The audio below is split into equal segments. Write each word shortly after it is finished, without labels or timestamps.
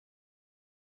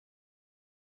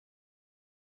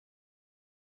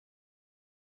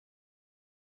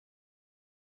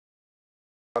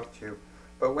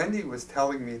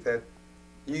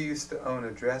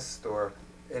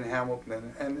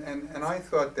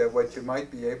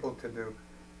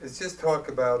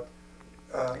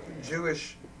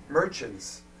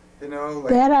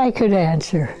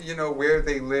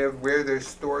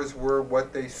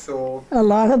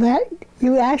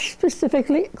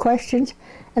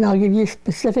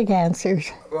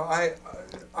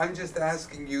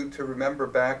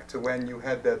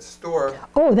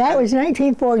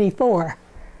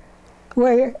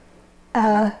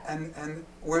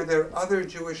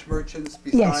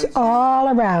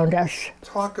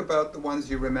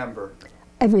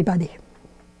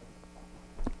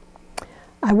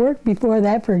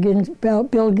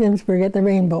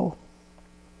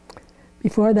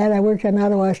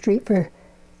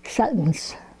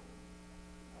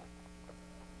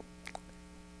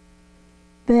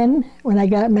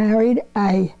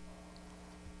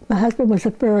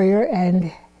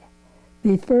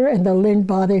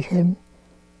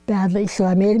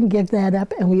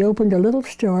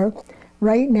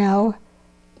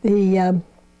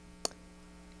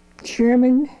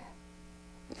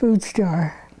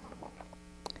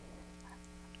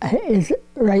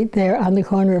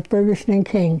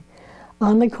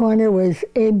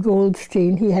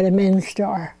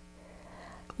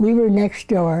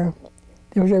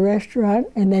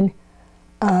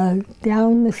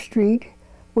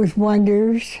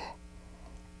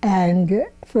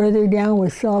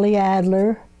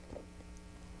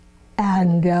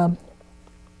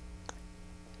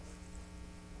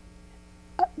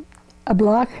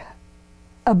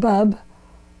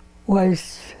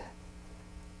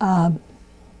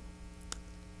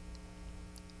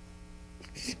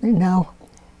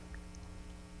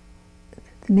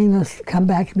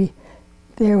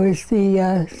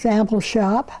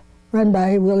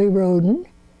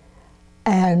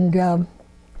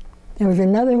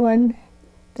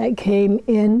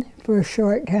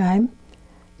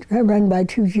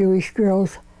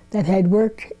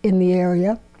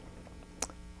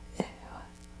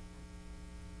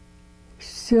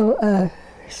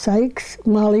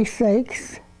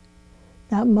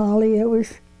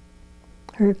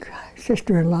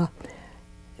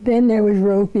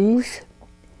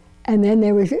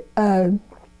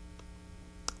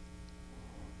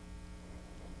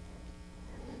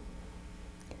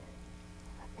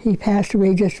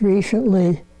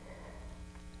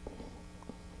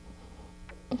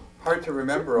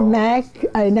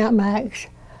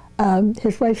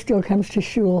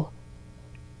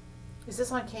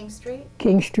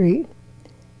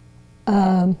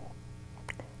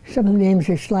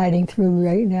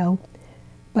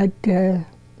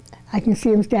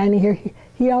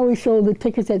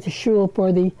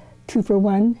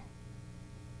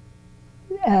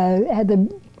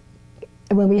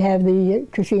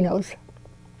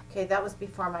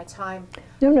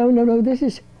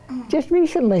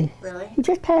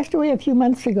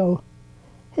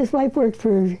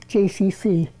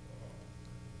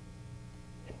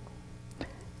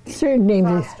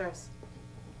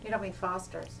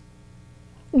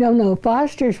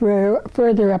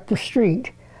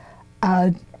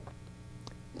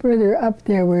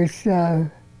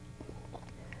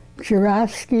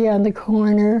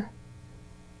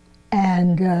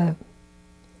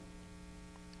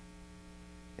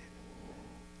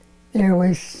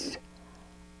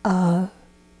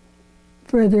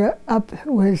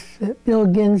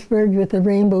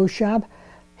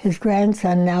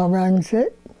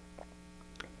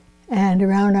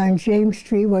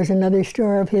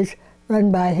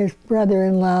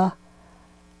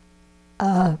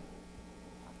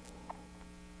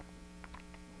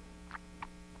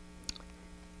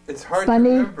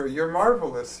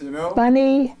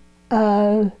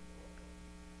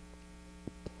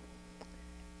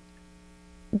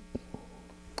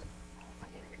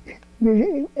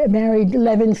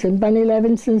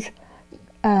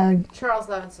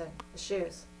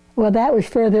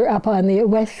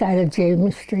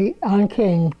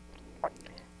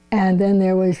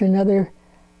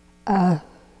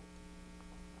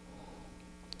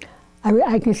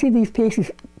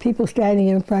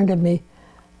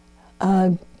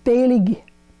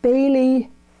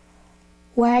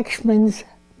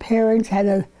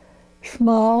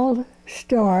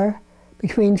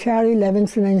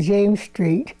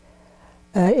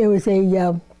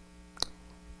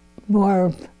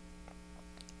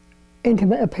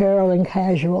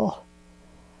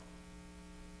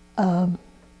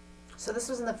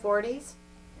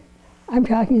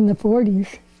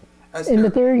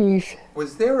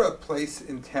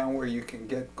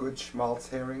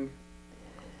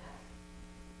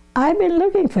I've been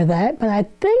looking for that, but I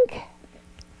think...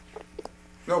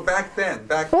 No, back then.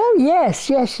 Oh, yes.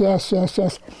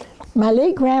 My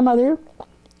late grandmother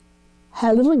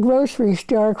had a little grocery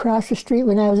store across the street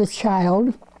when I was a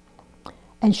child,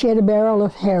 and she had a barrel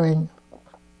of herring.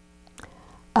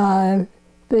 All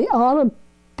the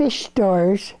fish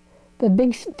stores, the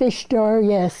big fish store,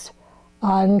 yes,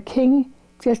 on King,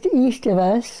 just east of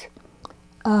us,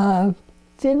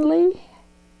 Finley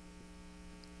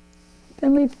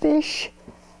Fish,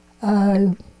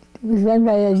 it was run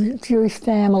by a Jewish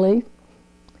family.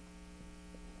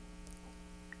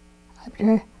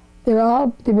 They were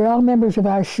all members of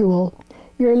our shul.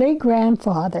 Your late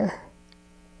grandfather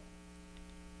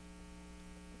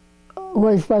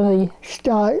was one of the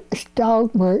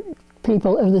stalwart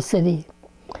people of the city.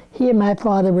 He and my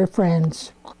father were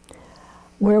friends.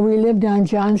 Where we lived on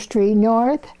John Street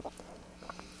North,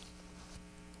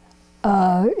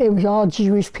 it was all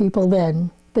Jewish people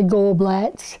then. The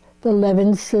Goldblatts, the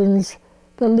Levinsons,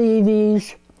 the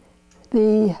Levys,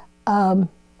 the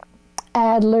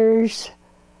Adlers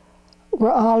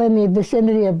were all in the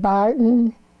vicinity of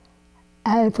Barton.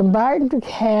 And from Barton to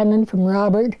Cannon, from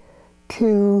Robert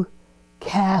to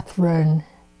Catherine.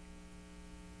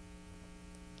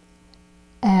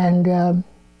 And the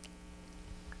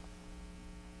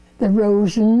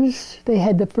Rosens, they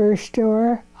had the first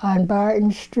store on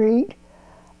Barton Street.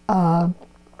 I'm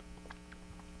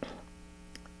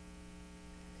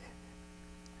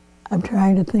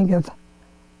trying to think of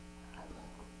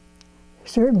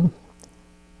certain.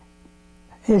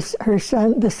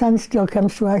 The son still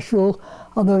comes to our shul,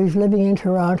 although he's living in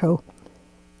Toronto.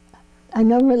 I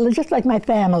know him just like my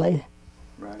family,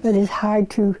 Right. but it's hard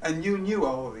to. And you knew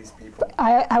all of these people.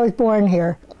 I was born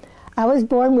here. I was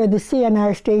born where the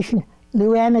CNR station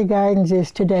Luana Gardens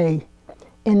is today,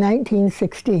 in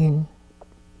 1916.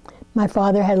 My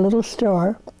father had a little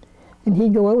store, and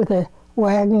he'd go out with a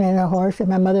wagon and a horse, and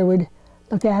my mother would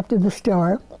look after the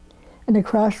store. And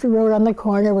across the road on the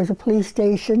corner was a police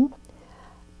station,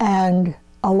 and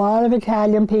a lot of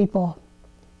Italian people.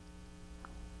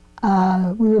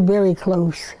 We were very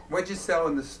close. What'd you sell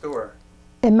in the store?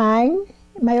 In mine,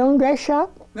 my own dress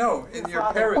shop? No, in your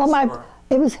Father. parents' store.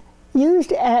 It was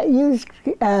used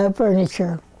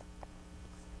furniture.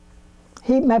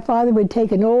 My father would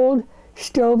take an old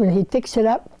stove and he'd fix it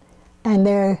up, and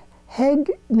their head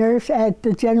nurse at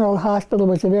the General Hospital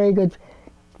was a very good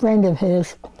friend of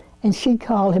his, and she'd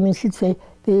call him and she'd say,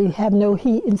 they have no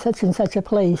heat in such and such a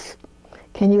place.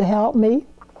 Can you help me?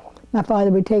 My father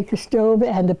would take the stove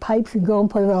and the pipes and go and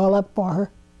put it all up for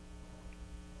her.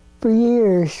 For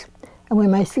years. And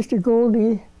when my sister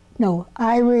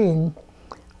Irene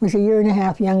was a year and a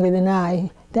half younger than I,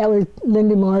 that was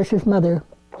Linda Morris's mother.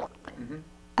 Mm-hmm.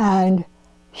 And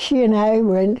she and I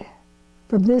went,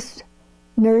 from this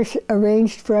nurse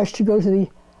arranged for us to go to the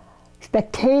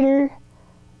Spectator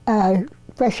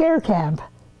fresh air camp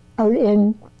out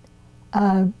in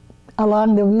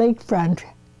along the lakefront,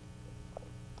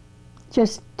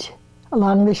 just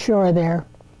along the shore there,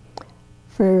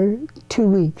 for 2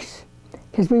 weeks,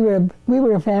 because we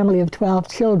were a family of 12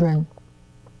 children.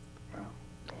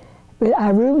 But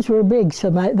our rooms were big, so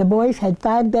the boys had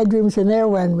 5 bedrooms in their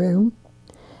one room,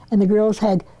 and the girls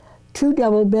had 2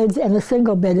 double beds and a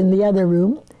single bed in the other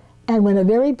room. And when a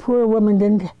very poor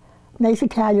woman, nice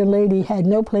Italian lady, had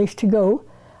no place to go,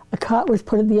 a cot was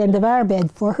put at the end of our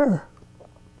bed for her.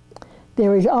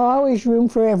 There was always room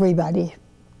for everybody.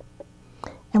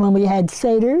 And when we had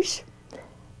seders,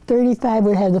 35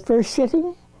 would have the first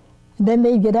sitting, and then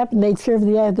they'd get up and they'd serve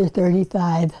the other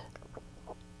 35.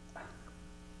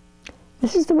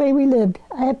 This is the way we lived.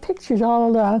 I have pictures all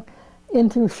along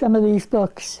into some of these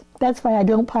books. That's why I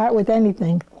don't part with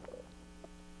anything.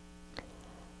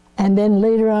 And then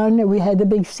later on, we had the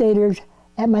big seders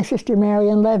at my sister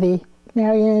Marion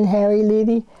and Harry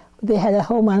Levy. They had a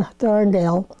home on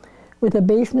Thorndale with a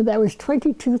basement that was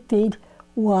 22 feet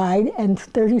wide and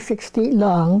 36 feet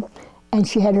long, and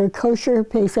she had her kosher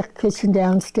Pesach kitchen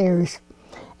downstairs.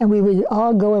 And we would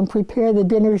all go and prepare the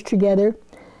dinners together.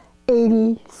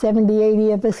 80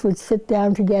 of us would sit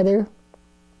down together.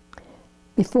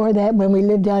 Before that, when we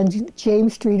lived on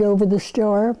James Street over the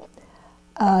store,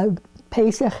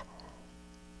 Pesach,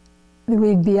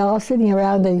 we'd be all sitting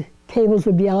around, the tables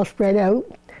would be all spread out.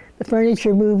 The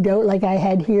furniture moved out like I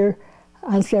had here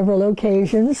on several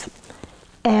occasions.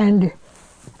 And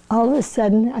all of a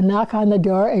sudden, a knock on the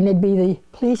door, and it'd be the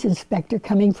police inspector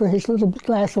coming for his little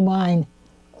glass of wine.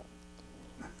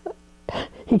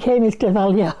 He came in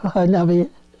Stefania,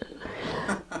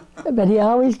 but he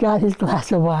always got his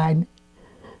glass of wine.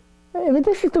 But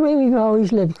this is the way we've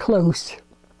always lived, close.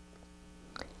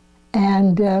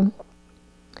 And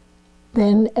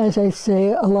then, as I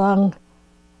say, along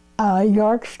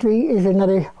York Street is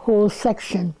another whole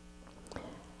section.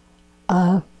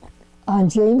 On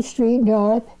James Street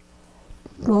North,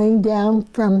 going down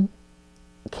from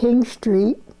King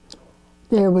Street,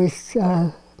 there was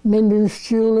Minden's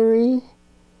Jewelry,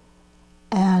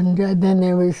 and then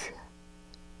there was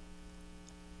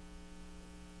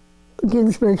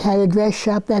Ginsberg had a dress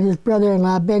shop that his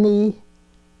brother-in-law Benny's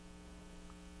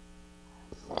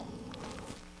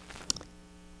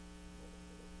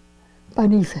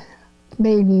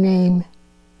maiden name,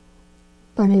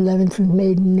 Bunny Levinson's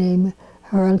maiden name,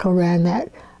 her uncle ran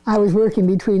that. I was working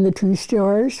between the two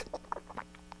stores.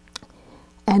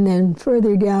 And then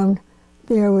further down,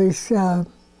 there was the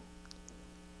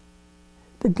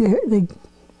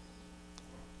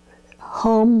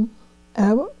home,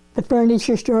 the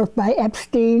furniture store by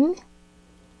Epstein.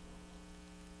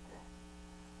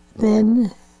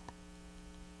 Then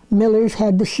Miller's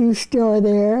had the shoe store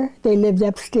there. They lived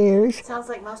upstairs. Sounds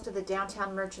like most of the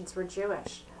downtown merchants were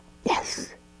Jewish.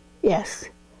 Yes, yes.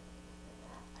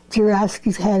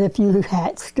 Jurowski's had a few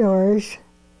hat stores.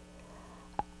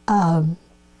 I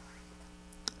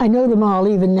know them all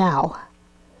even now,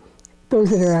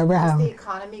 those that are around. Was the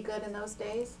economy good in those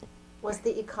days? Was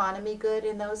the economy good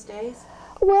in those days?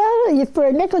 Well, for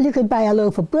a nickel you could buy a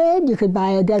loaf of bread, you could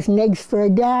buy a dozen eggs for a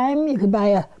dime, you could buy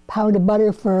a pound of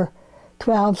butter for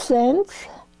 12 cents.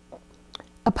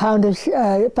 5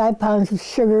 pounds of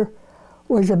sugar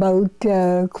was about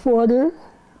a quarter.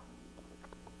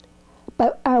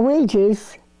 But our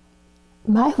wages,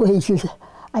 my wages,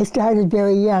 I started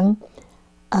very young.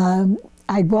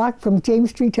 I'd walk from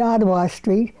James Street to Ottawa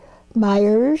Street,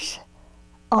 Myers,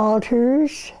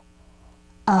 Alters,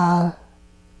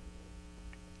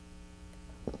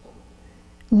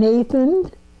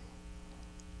 Nathan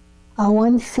on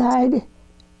one side,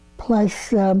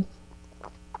 plus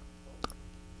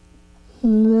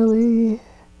Lily,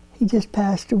 he just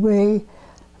passed away.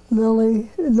 Lily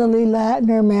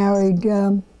Latner married,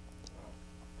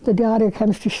 the daughter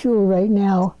comes to shul right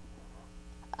now.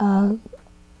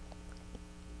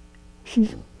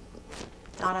 She's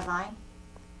Donna Vine?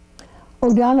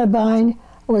 Oh, Donna Vine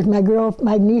was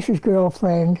my niece's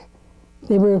girlfriend.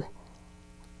 The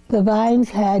Vines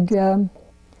had a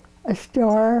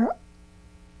store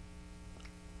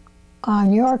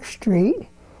on York Street,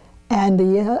 and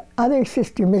the other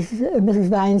sister, Mrs.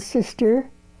 Vine's sister,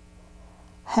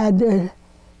 had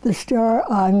the store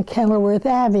on Kenilworth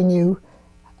Avenue,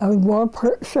 a war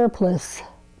surplus.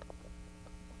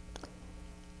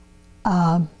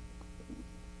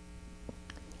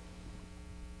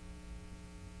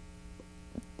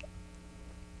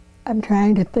 I'm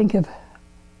trying to think of.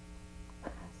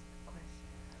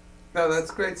 No,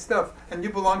 that's great stuff. And you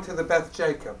belong to the Beth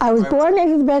Jacob. I was born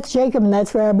into the Beth Jacob, and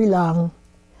that's where I belong.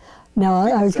 Now,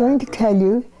 I was going to tell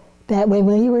you that when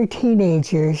we were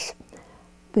teenagers,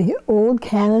 the old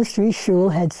Cannon Street Shul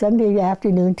had Sunday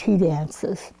afternoon tea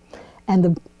dances.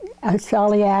 And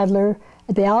Sally Adler,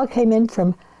 they all came in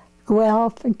from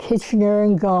Guelph and Kitchener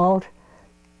and Galt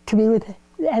to be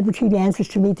at the tea dances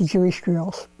to meet the Jewish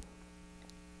girls.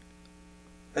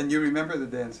 And you remember the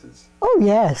dances? Oh,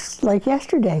 yes, like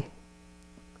yesterday.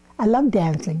 I love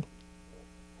dancing.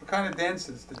 What kind of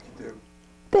dances did you do?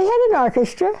 They had an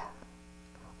orchestra.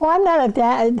 Oh, I'm not a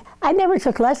dancer. I never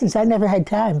took lessons. I never had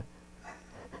time.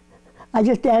 I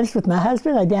just danced with my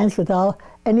husband. I danced with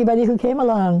anybody who came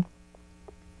along.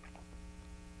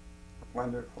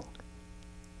 Wonderful.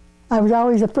 I was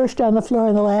always the first on the floor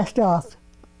and the last off.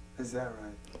 Is that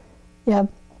right? Yeah,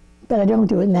 but I don't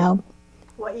do it now.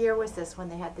 What year was this when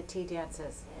they had the tea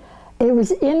dances? It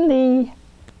was in the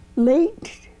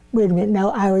late, wait a minute,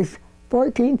 now I was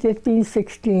 14, 15,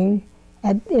 16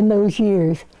 in those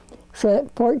years. So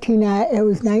at 14, it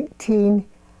was 19,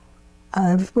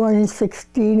 I was born in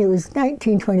 16, it was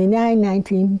 1929,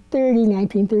 1930,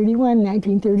 1931,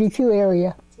 1932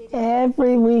 area.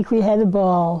 Every week we had a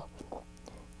ball.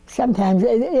 Sometimes,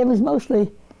 it was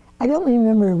mostly, I don't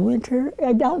remember winter,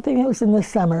 I don't think it was in the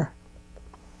summer.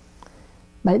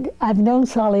 But I've known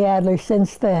Solly Adler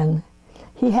since then.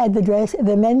 He had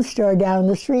the men's store down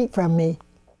the street from me.